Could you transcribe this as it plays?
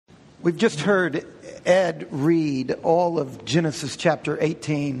We've just heard Ed read all of Genesis chapter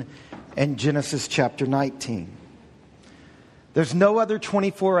 18 and Genesis chapter 19. There's no other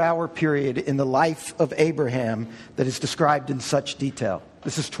 24-hour period in the life of Abraham that is described in such detail.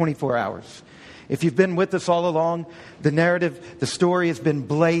 This is 24 hours. If you've been with us all along, the narrative, the story has been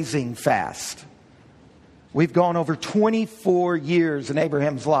blazing fast. We've gone over 24 years in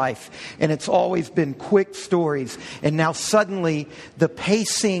Abraham's life, and it's always been quick stories. And now suddenly the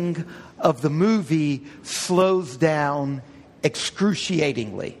pacing of the movie slows down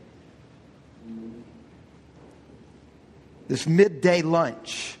excruciatingly. This midday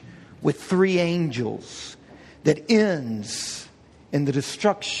lunch with three angels that ends in the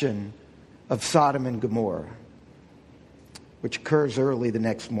destruction of Sodom and Gomorrah, which occurs early the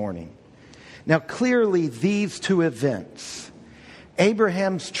next morning. Now, clearly, these two events,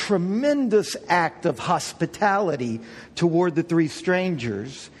 Abraham's tremendous act of hospitality toward the three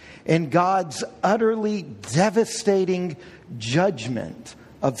strangers and God's utterly devastating judgment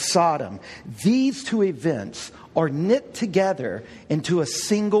of Sodom, these two events are knit together into a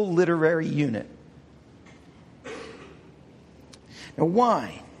single literary unit. Now,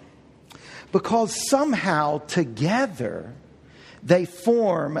 why? Because somehow together they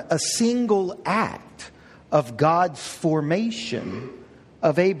form a single act of God's formation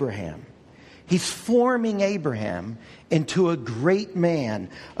of Abraham. He's forming Abraham into a great man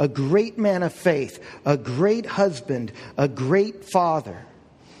of faith, a great husband, a great father.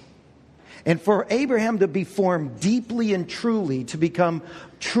 And for Abraham to be formed deeply and truly, to become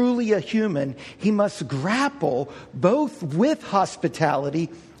truly a human, he must grapple both with hospitality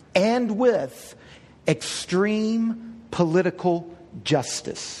and with extreme political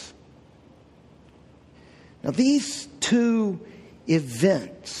justice. Now, these two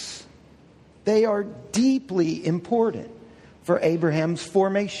events, they are deeply important for Abraham's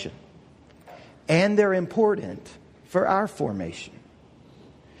formation, and they're important for our formation.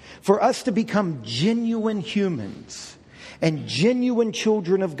 For us to become genuine humans and genuine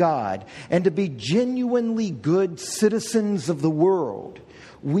children of God and to be genuinely good citizens of the world,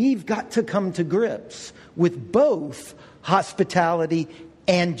 we've got to come to grips with both hospitality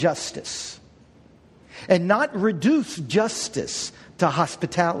and justice, and not reduce justice to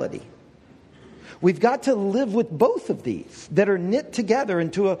hospitality. We've got to live with both of these that are knit together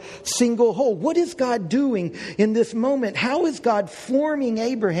into a single whole. What is God doing in this moment? How is God forming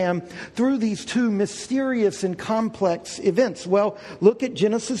Abraham through these two mysterious and complex events? Well, look at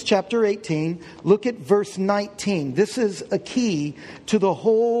Genesis chapter 18. Look at verse 19. This is a key to the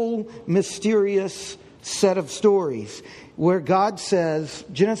whole mysterious set of stories where God says,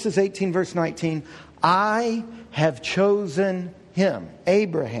 Genesis 18 verse 19, I have chosen him,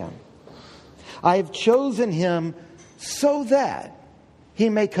 Abraham. I have chosen him so that he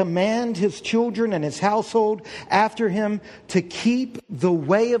may command his children and his household after him to keep the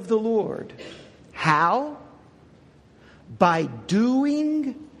way of the Lord. How? By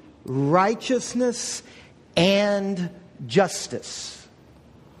doing righteousness and justice,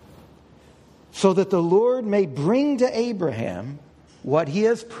 so that the Lord may bring to Abraham what he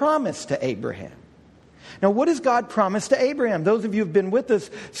has promised to Abraham. Now, what has God promised to Abraham? Those of you who have been with us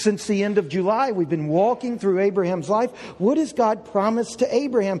since the end of July, we've been walking through Abraham's life. What has God promised to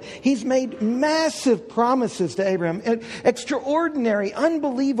Abraham? He's made massive promises to Abraham, extraordinary,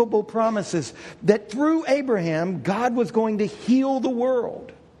 unbelievable promises that through Abraham, God was going to heal the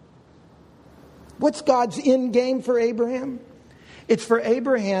world. What's God's end game for Abraham? It's for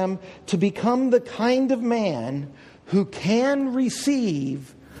Abraham to become the kind of man who can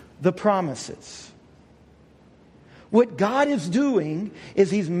receive the promises. What God is doing is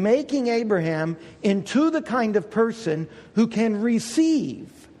he's making Abraham into the kind of person who can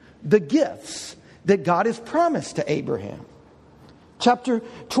receive the gifts that God has promised to Abraham. Chapter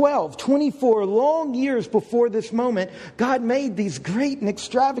 12, 24 long years before this moment, God made these great and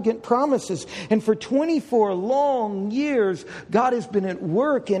extravagant promises. And for 24 long years, God has been at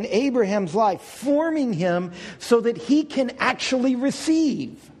work in Abraham's life, forming him so that he can actually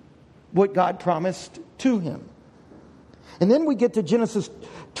receive what God promised to him. And then we get to Genesis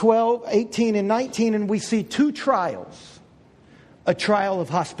 12, 18, and 19, and we see two trials. A trial of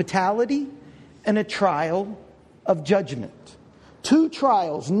hospitality and a trial of judgment. Two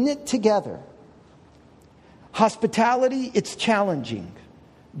trials knit together. Hospitality, it's challenging.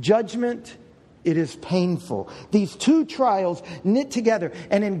 Judgment, it is painful. These two trials knit together.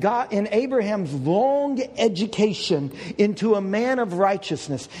 And in Abraham's long education into a man of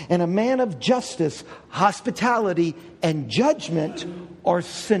righteousness and a man of justice, hospitality and judgment are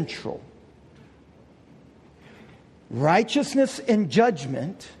central. Righteousness and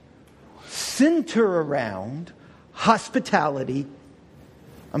judgment center around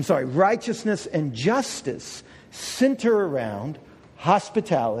righteousness and justice center around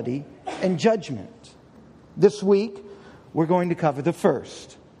hospitality and judgment. This week, we're going to cover the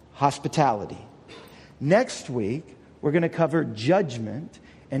first, hospitality. Next week, we're going to cover judgment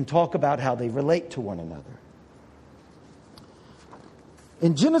and talk about how they relate to one another.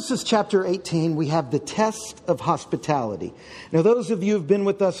 In Genesis chapter 18, we have the test of hospitality. Now, those of you who have been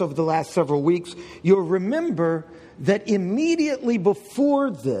with us over the last several weeks, you'll remember that immediately before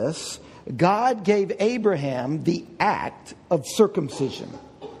this, God gave Abraham the act of circumcision.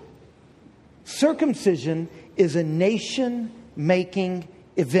 Circumcision is a nation-making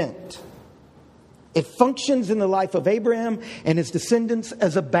event. It functions in the life of Abraham and his descendants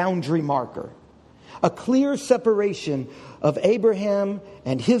as a boundary marker, a clear separation of Abraham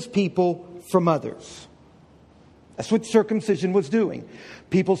and his people from others. That's what circumcision was doing.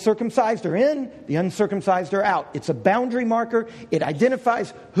 People circumcised are in, the uncircumcised are out. It's a boundary marker. It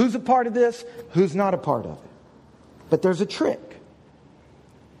identifies who's a part of this, who's not a part of it. But there's a trick.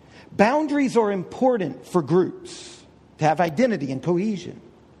 Boundaries are important for groups to have identity and cohesion.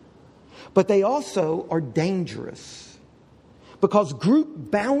 But they also are dangerous because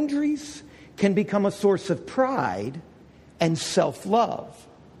group boundaries can become a source of pride and self-love.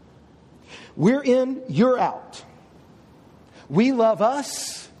 We're in, you're out. We love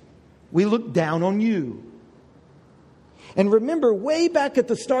us, we look down on you. And remember, way back at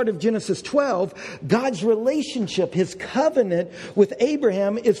the start of Genesis 12, God's relationship, His covenant with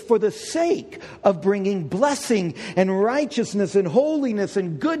Abraham is for the sake of bringing blessing and righteousness and holiness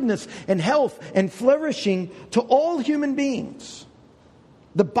and goodness and health and flourishing to all human beings.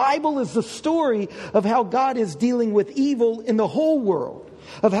 The Bible is the story of how God is dealing with evil in the whole world,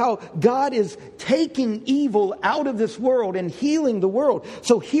 of how God is taking evil out of this world and healing the world.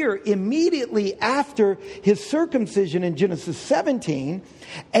 So here, immediately after his circumcision in Genesis 17,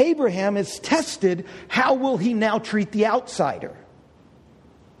 Abraham is tested. How will he now treat the outsider?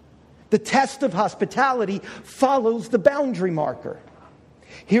 The test of hospitality follows the boundary marker.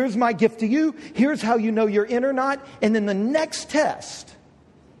 Here's my gift to you. Here's how you know you're in or not. And then the next test,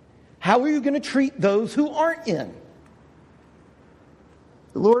 how are you going to treat those who aren't in?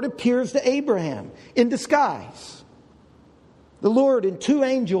 The Lord appears to Abraham in disguise. The Lord and two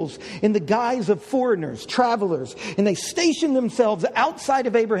angels in the guise of foreigners, travelers, and they station themselves outside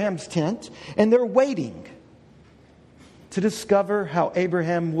of Abraham's tent, and they're waiting to discover how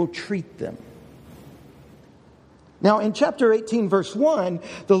Abraham will treat them. Now, in chapter 18, verse 1,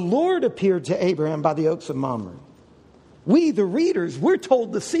 the Lord appeared to Abraham by the oaks of Mamre. We, the readers, we're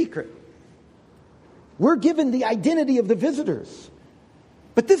told the secret. We're given the identity of the visitors.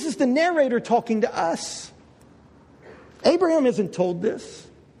 But this is the narrator talking to us. Abraham isn't told this.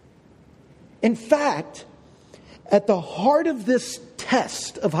 In fact, at the heart of this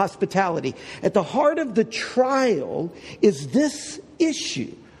test of hospitality, at the heart of the trial, is this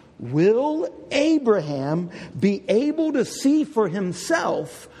issue. Will Abraham be able to see for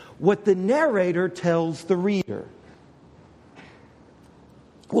himself what the narrator tells the reader?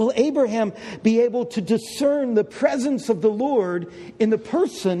 Will Abraham be able to discern the presence of the Lord in the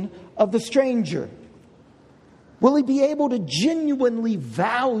person of the stranger? Will he be able to genuinely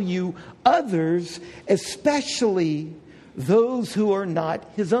value others, especially those who are not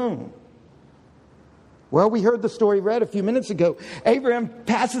his own? Well, we heard the story read a few minutes ago. Abraham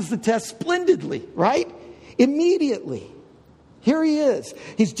passes the test splendidly, right? Immediately. Here he is.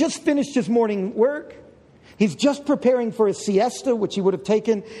 He's just finished his morning work. He's just preparing for a siesta, which he would have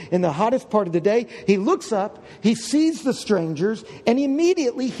taken in the hottest part of the day. He looks up, he sees the strangers, and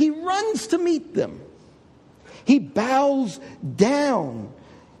immediately he runs to meet them. He bows down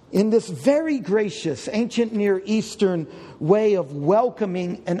in this very gracious ancient Near Eastern way of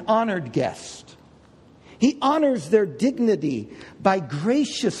welcoming an honored guest. He honors their dignity by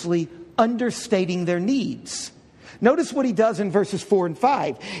graciously understating their needs. Notice what he does in verses 4 and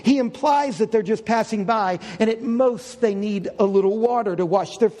 5. He implies that they're just passing by, and at most they need a little water to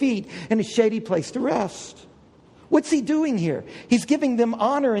wash their feet and a shady place to rest. What's he doing here? He's giving them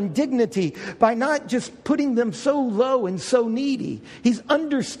honor and dignity by not just putting them so low and so needy. He's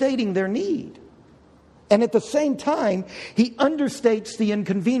understating their need. And at the same time, he understates the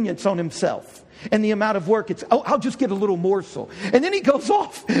inconvenience on himself. And the amount of work I'll just get a little morsel. And then he goes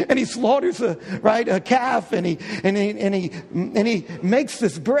off and he slaughters a calf and he makes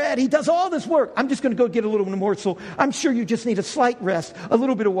this bread. He does all this work. I'm just going to go get a little morsel. I'm sure you just need a slight rest, a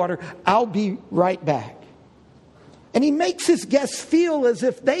little bit of water. I'll be right back. And he makes his guests feel as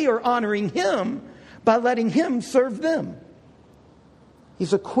if they are honoring him by letting him serve them.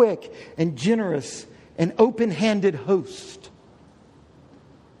 He's a quick and generous and open-handed host.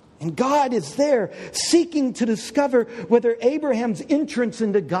 And God is there seeking to discover whether Abraham's entrance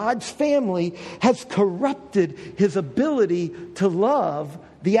into God's family has corrupted his ability to love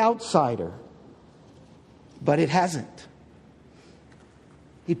the outsider. But it hasn't.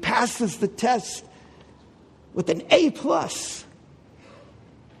 He passes the test with an A+.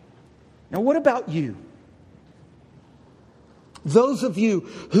 Now, what about you? Those of you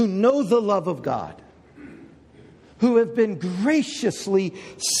who know the love of God, who have been graciously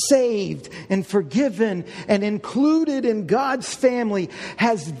saved and forgiven and included in God's family,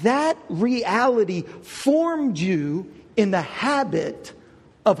 has that reality formed you in the habit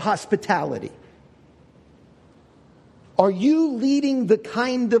of hospitality? Are you leading the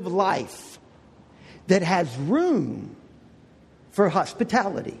kind of life that has room for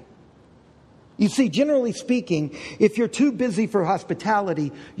hospitality? You see, generally speaking, if you're too busy for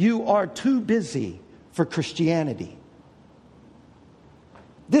hospitality, you are too busy for Christianity.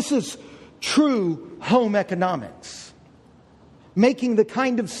 This is true home economics. Making the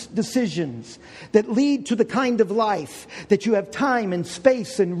kind of decisions that lead to the kind of life that you have time and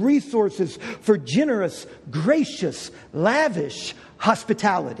space and resources for generous, gracious, lavish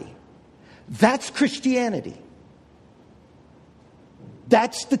hospitality. That's Christianity.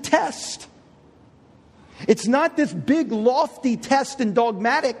 That's the test. It's not this big, lofty test in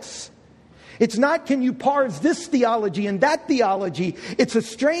dogmatics. It's not, can you parse this theology and that theology? It's a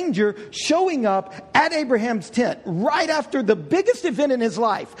stranger showing up at Abraham's tent right after the biggest event in his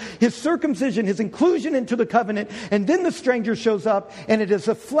life, his circumcision, his inclusion into the covenant. And then the stranger shows up, and it is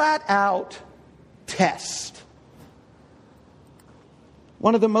a flat-out test.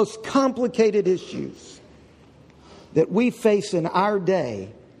 One of the most complicated issues that we face in our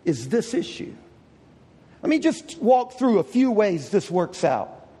day is this issue. Let me just walk through a few ways this works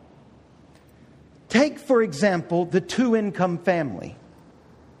out. Take, for example, the two-income family.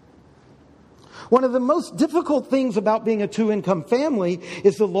 One of the most difficult things about being a two-income family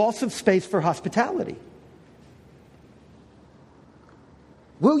is the loss of space for hospitality.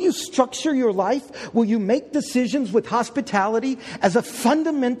 Will you structure your life? Will you make decisions with hospitality as a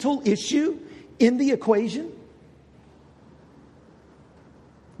fundamental issue in the equation?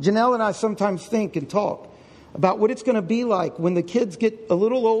 Janelle and I sometimes think and talk about what it's going to be like when the kids get a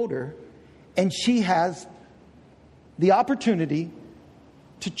little older and she has the opportunity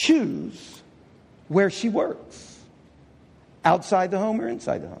to choose where she works, outside the home or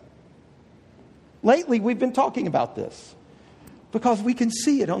inside the home. Lately, we've been talking about this because we can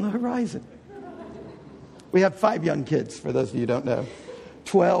see it on the horizon. We have 5 young kids, for those of you who don't know,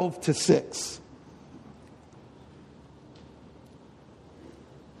 12 to 6.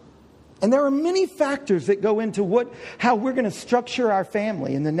 And there are many factors that go into how we're going to structure our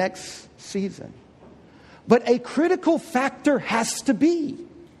family in the next season. But a critical factor has to be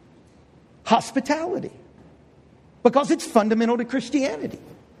hospitality, because it's fundamental to Christianity.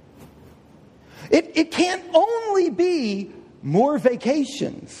 It can't only be more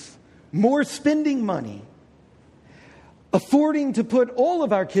vacations, more spending money, affording to put all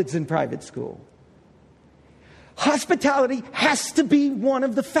of our kids in private school. Hospitality has to be one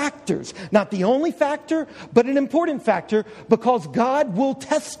of the factors. Not the only factor, but an important factor, because God will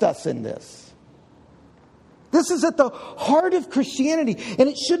test us in this. This is at the heart of Christianity, and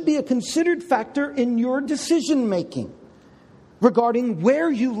it should be a considered factor in your decision making regarding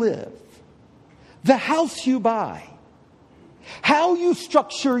where you live, the house you buy, how you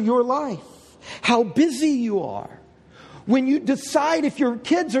structure your life, how busy you are. When you decide if your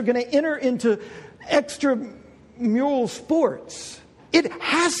kids are going to enter into extramural sports, it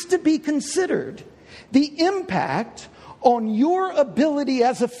has to be considered the impact on your ability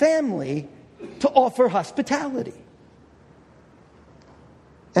as a family to offer hospitality.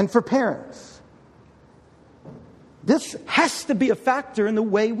 And for parents, this has to be a factor in the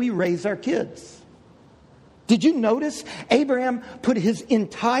way we raise our kids. Did you notice Abraham put his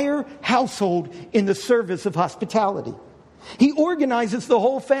entire household in the service of hospitality? He organizes the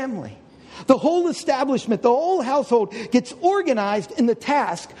whole family. The whole establishment, the whole household gets organized in the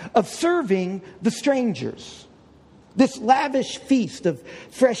task of serving the strangers. This lavish feast of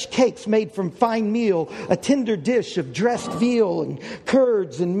fresh cakes made from fine meal, a tender dish of dressed veal and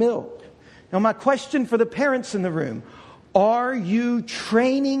curds and milk. Now, my question for the parents in the room, are you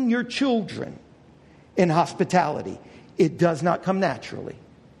training your children in hospitality? It does not come naturally.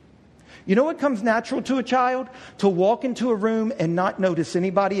 You know what comes natural to a child? To walk into a room and not notice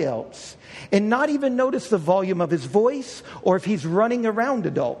anybody else, and not even notice the volume of his voice or if he's running around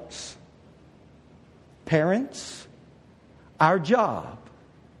adults. Parents, our job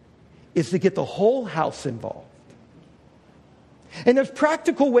is to get the whole house involved. And there's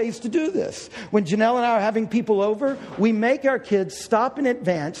practical ways to do this. When Janelle and I are having people over, we make our kids stop in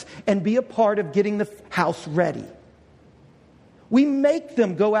advance and be a part of getting the house ready. We make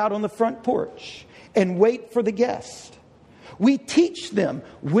them go out on the front porch and wait for the guest. We teach them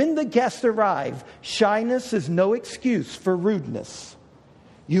when the guests arrive, shyness is no excuse for rudeness.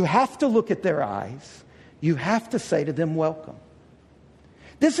 You have to look at their eyes. You have to say to them, welcome.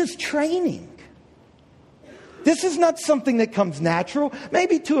 This is training. This is not something that comes natural,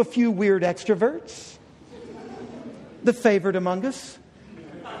 maybe to a few weird extroverts, the favored among us.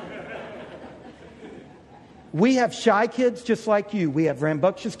 We have shy kids just like you. We have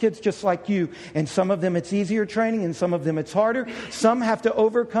rambunctious kids just like you. And some of them it's easier training and some of them it's harder. Some have to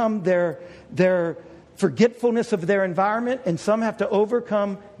overcome their forgetfulness of their environment, and some have to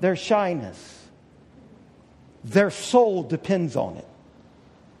overcome their shyness. Their soul depends on it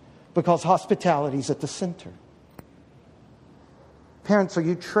because hospitality is at the center. Parents, are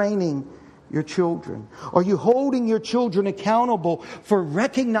you training your children? Are you holding your children accountable for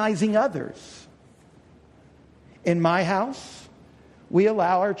recognizing others? In my house, we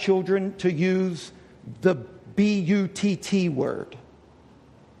allow our children to use the B-U-T-T word.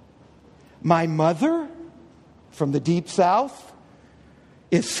 My mother, from the deep south,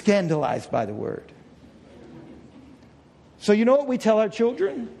 is scandalized by the word. So you know what we tell our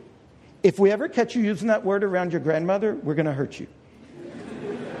children? If we ever catch you using that word around your grandmother, we're going to hurt you.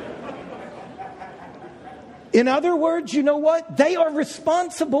 In other words, you know what? They are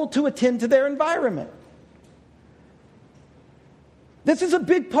responsible to attend to their environment. This is a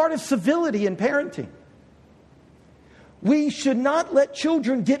big part of civility in parenting. We should not let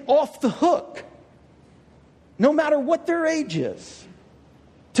children get off the hook, no matter what their age is,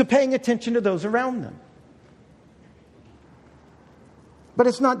 to paying attention to those around them. But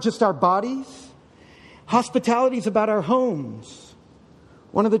it's not just our bodies. Hospitality is about our homes.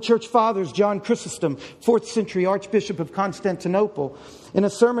 One of the church fathers, John Chrysostom, 4th century Archbishop of Constantinople, in a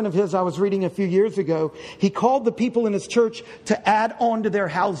sermon of his I was reading a few years ago, he called the people in his church to add on to their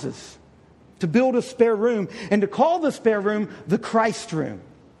houses, to build a spare room, and to call the spare room the Christ room.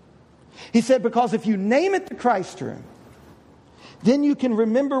 He said, because if you name it the Christ room, then you can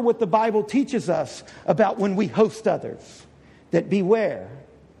remember what the Bible teaches us about when we host others, that beware,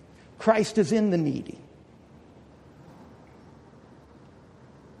 Christ is in the needy.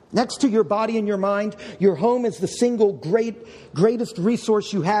 Next to your body and your mind, your home is the single greatest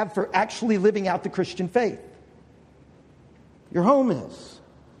resource you have for actually living out the Christian faith. Your home is.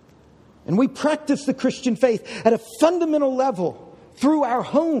 And we practice the Christian faith at a fundamental level through our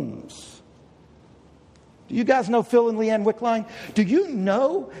homes. Do you guys know Phil and Leanne Wickline? Do you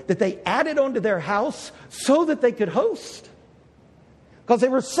know that they added onto their house so that they could host? Because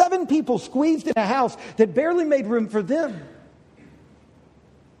there were 7 people squeezed in a house that barely made room for them.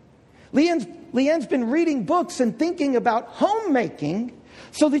 Leanne's been reading books and thinking about homemaking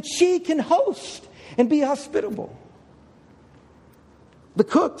so that she can host and be hospitable. The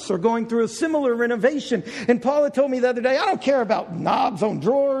Cooks are going through a similar renovation. And Paula told me the other day, I don't care about knobs on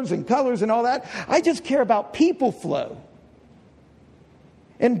drawers and colors and all that. I just care about people flow.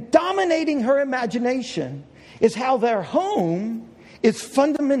 And dominating her imagination is how their home is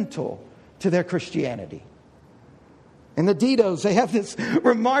fundamental to their Christianity. And the Ditos, they have this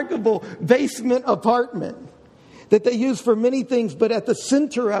remarkable basement apartment that they use for many things, but at the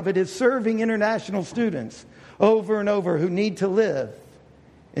center of it is serving international students over and over who need to live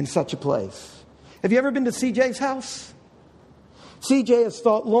in such a place. Have you ever been to CJ's house? CJ has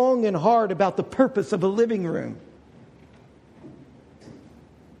thought long and hard about the purpose of a living room.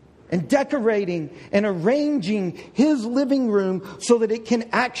 And decorating and arranging his living room so that it can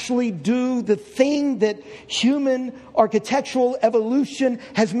actually do the thing that human architectural evolution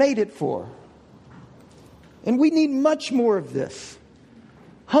has made it for. And we need much more of this.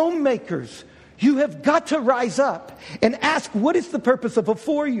 Homemakers, you have got to rise up and ask, what is the purpose of a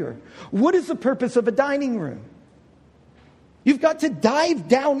foyer? What is the purpose of a dining room? You've got to dive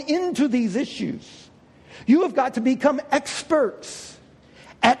down into these issues. You have got to become experts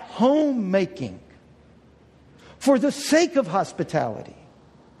at homemaking for the sake of hospitality.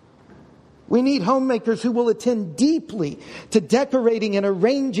 We need homemakers who will attend deeply to decorating and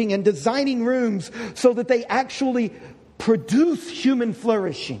arranging and designing rooms so that they actually produce human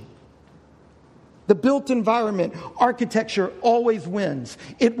flourishing. The built environment, architecture always wins.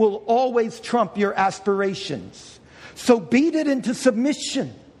 It will always trump your aspirations. So beat it into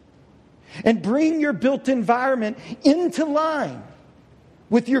submission and bring your built environment into line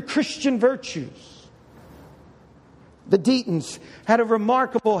with your Christian virtues. The Deatons had a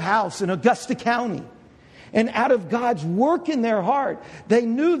remarkable house in Augusta County. And out of God's work in their heart, they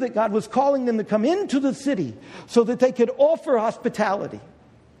knew that God was calling them to come into the city so that they could offer hospitality.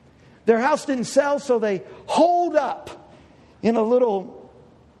 Their house didn't sell, so they holed up in a little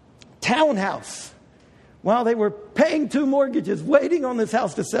townhouse while they were paying 2 mortgages, waiting on this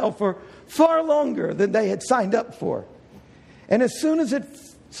house to sell for far longer than they had signed up for. And as soon as it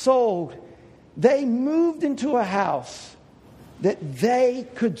sold, they moved into a house that they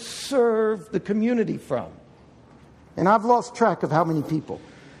could serve the community from. And I've lost track of how many people.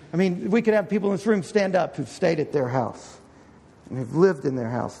 I mean, we could have people in this room stand up who've stayed at their house and have lived in their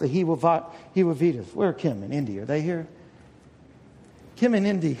house. The Hiwavitas. Where are Kim and Indy? Are they here? Kim and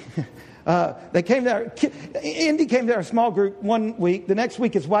Indy. They came there. Indy came to our small group one week. The next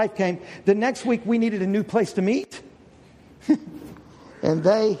week his wife came. The next week we needed a new place to meet. And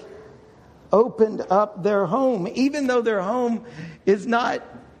they opened up their home, even though their home is not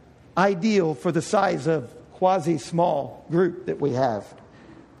ideal for the size of quasi-small group that we have.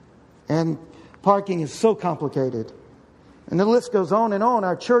 And parking is so complicated. And the list goes on and on.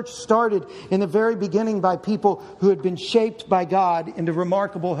 Our church started in the very beginning by people who had been shaped by God into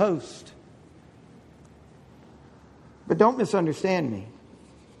remarkable hosts. But don't misunderstand me.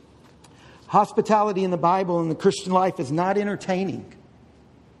 Hospitality in the Bible and the Christian life is not entertaining.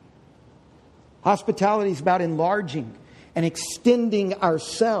 Hospitality is about enlarging and extending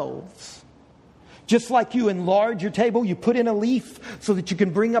ourselves. Just like you enlarge your table, you put in a leaf so that you can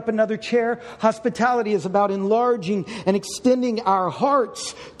bring up another chair. Hospitality is about enlarging and extending our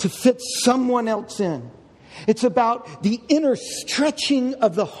hearts to fit someone else in. It's about the inner stretching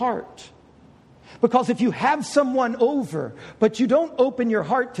of the heart. Because if you have someone over, but you don't open your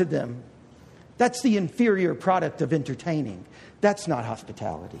heart to them, that's the inferior product of entertaining. That's not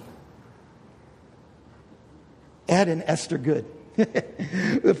hospitality. Ed and Esther Good.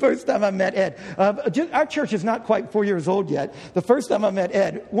 The first time I met Ed, our church is not quite 4 years old yet. The first time I met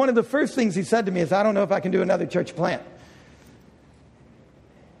Ed, one of the first things he said to me is, I don't know if I can do another church plant.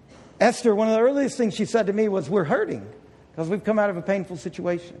 Esther, one of the earliest things she said to me was, we're hurting because we've come out of a painful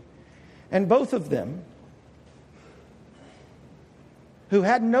situation. And both of them, who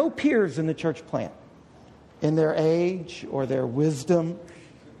had no peers in the church plant, in their age or their wisdom,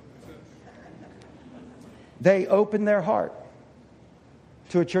 they opened their heart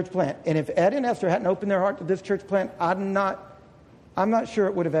to a church plant. And if Ed and Esther hadn't opened their heart to this church plant, I'm not sure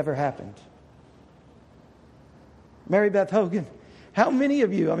it would have ever happened. Mary Beth Hogan, how many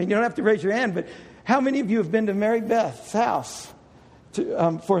of you, I mean, you don't have to raise your hand, but how many of you have been to Mary Beth's house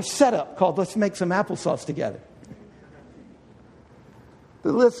for a setup called Let's Make Some Applesauce Together?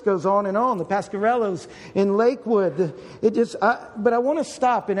 The list goes on and on. The Pasquarellos in Lakewood. But I want to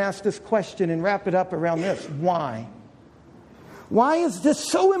stop and ask this question and wrap it up around this. Why? Why is this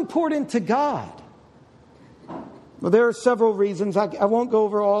so important to God? Well, there are several reasons. I won't go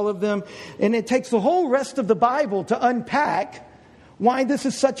over all of them. And it takes the whole rest of the Bible to unpack why this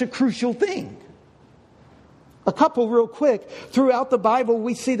is such a crucial thing. A couple real quick. Throughout the Bible,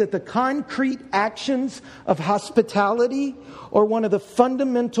 we see that the concrete actions of hospitality are one of the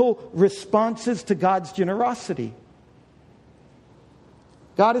fundamental responses to God's generosity.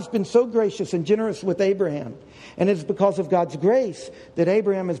 God has been so gracious and generous with Abraham. And it's because of God's grace that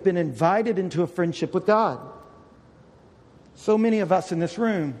Abraham has been invited into a friendship with God. So many of us in this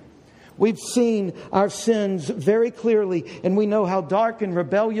room, we've seen our sins very clearly, and we know how dark and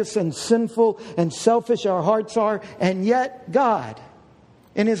rebellious and sinful and selfish our hearts are. And yet God,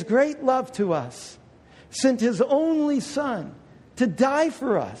 in His great love to us, sent His only Son to die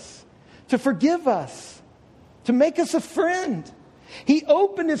for us, to forgive us, to make us a friend. He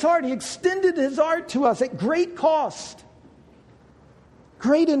opened His heart. He extended His heart to us at great cost,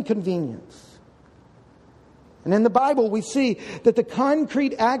 great inconvenience. And in the Bible, we see that the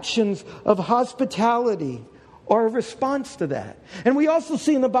concrete actions of hospitality are a response to that. And we also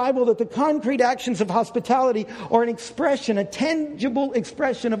see in the Bible that the concrete actions of hospitality are an expression, a tangible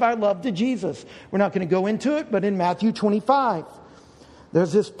expression of our love to Jesus. We're not going to go into it, but in Matthew 25,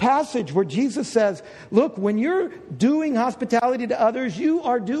 there's this passage where Jesus says, look, when you're doing hospitality to others, you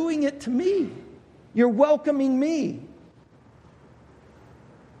are doing it to me. You're welcoming me.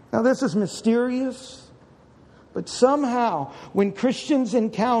 Now, this is mysterious. But somehow, when Christians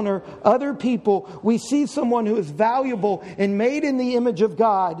encounter other people, we see someone who is valuable and made in the image of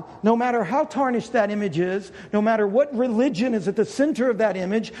God, no matter how tarnished that image is, no matter what religion is at the center of that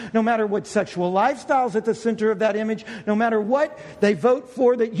image, no matter what sexual lifestyle is at the center of that image, no matter what they vote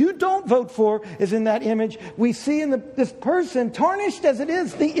for that you don't vote for is in that image, we see in this person, tarnished as it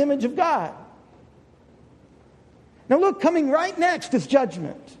is, the image of God. Now look, coming right next is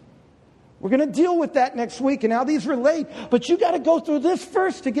judgment. We're going to deal with that next week and how these relate. But you got to go through this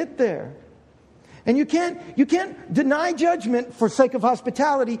first to get there. And you can't deny judgment for sake of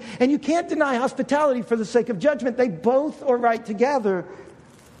hospitality. And you can't deny hospitality for the sake of judgment. They both are right together.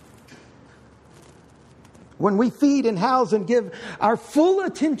 When we feed and house and give our full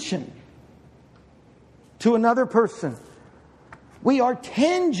attention to another person, we are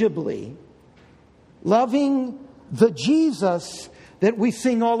tangibly loving the Jesus that we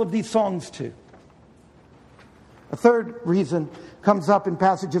sing all of these songs to. A third reason comes up in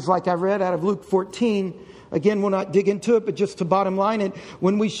passages like I read out of Luke 14. Again, we'll not dig into it, but just to bottom line it,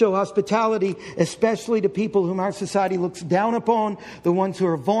 when we show hospitality, especially to people whom our society looks down upon, the ones who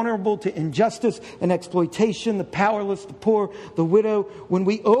are vulnerable to injustice and exploitation, the powerless, the poor, the widow, when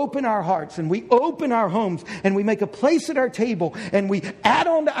we open our hearts and we open our homes and we make a place at our table and we add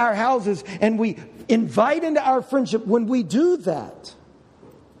on to our houses and we invite into our friendship, when we do that,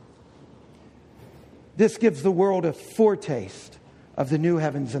 this gives the world a foretaste of the new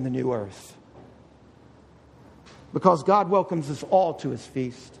heavens and the new earth. Because God welcomes us all to His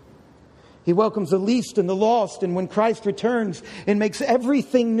feast. He welcomes the least and the lost. And when Christ returns and makes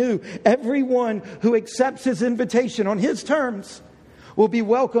everything new, everyone who accepts His invitation on His terms will be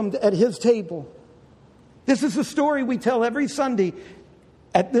welcomed at His table. This is the story we tell every Sunday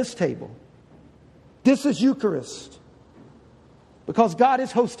at this table. This is Eucharist. Because God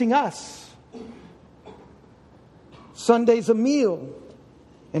is hosting us. Sunday's a meal.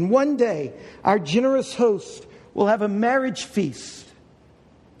 And one day, our generous host will have a marriage feast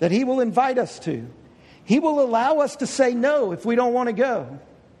that He will invite us to. He will allow us to say no if we don't want to go.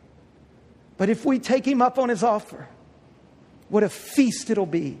 But if we take Him up on His offer, what a feast it'll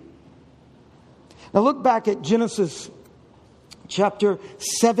be. Now look back at Genesis chapter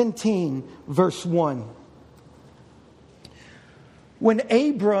 17, verse 1. When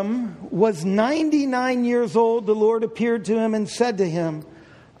Abram was 99 years old, the Lord appeared to him and said to him,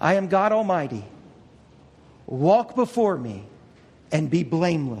 I am God Almighty. Walk before me and be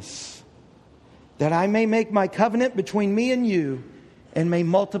blameless, that I may make my covenant between me and you and may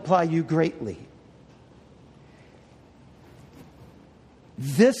multiply you greatly.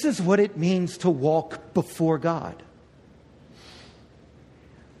 This is what it means to walk before God.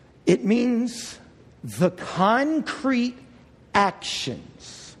 It means the concrete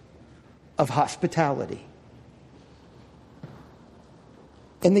actions of hospitality.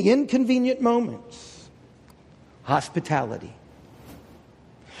 In the inconvenient moments, hospitality.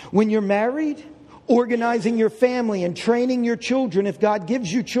 When you're married, organizing your family and training your children, if God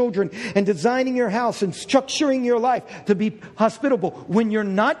gives you children, and designing your house and structuring your life to be hospitable. When you're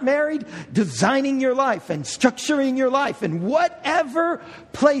not married, designing your life and structuring your life in whatever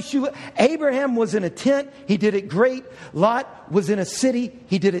place you... Abraham was in a tent. He did it great. Lot was in a city.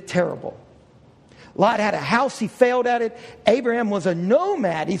 He did it terrible. Lot had a house. He failed at it. Abraham was a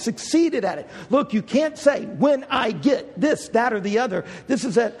nomad. He succeeded at it. Look, you can't say, when I get this, that, or the other. This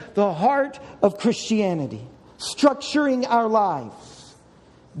is at the heart of Christianity. Structuring our lives.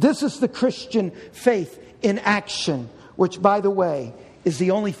 This is the Christian faith in action, which, by the way, is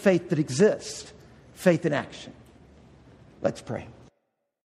the only faith that exists. Faith in action. Let's pray.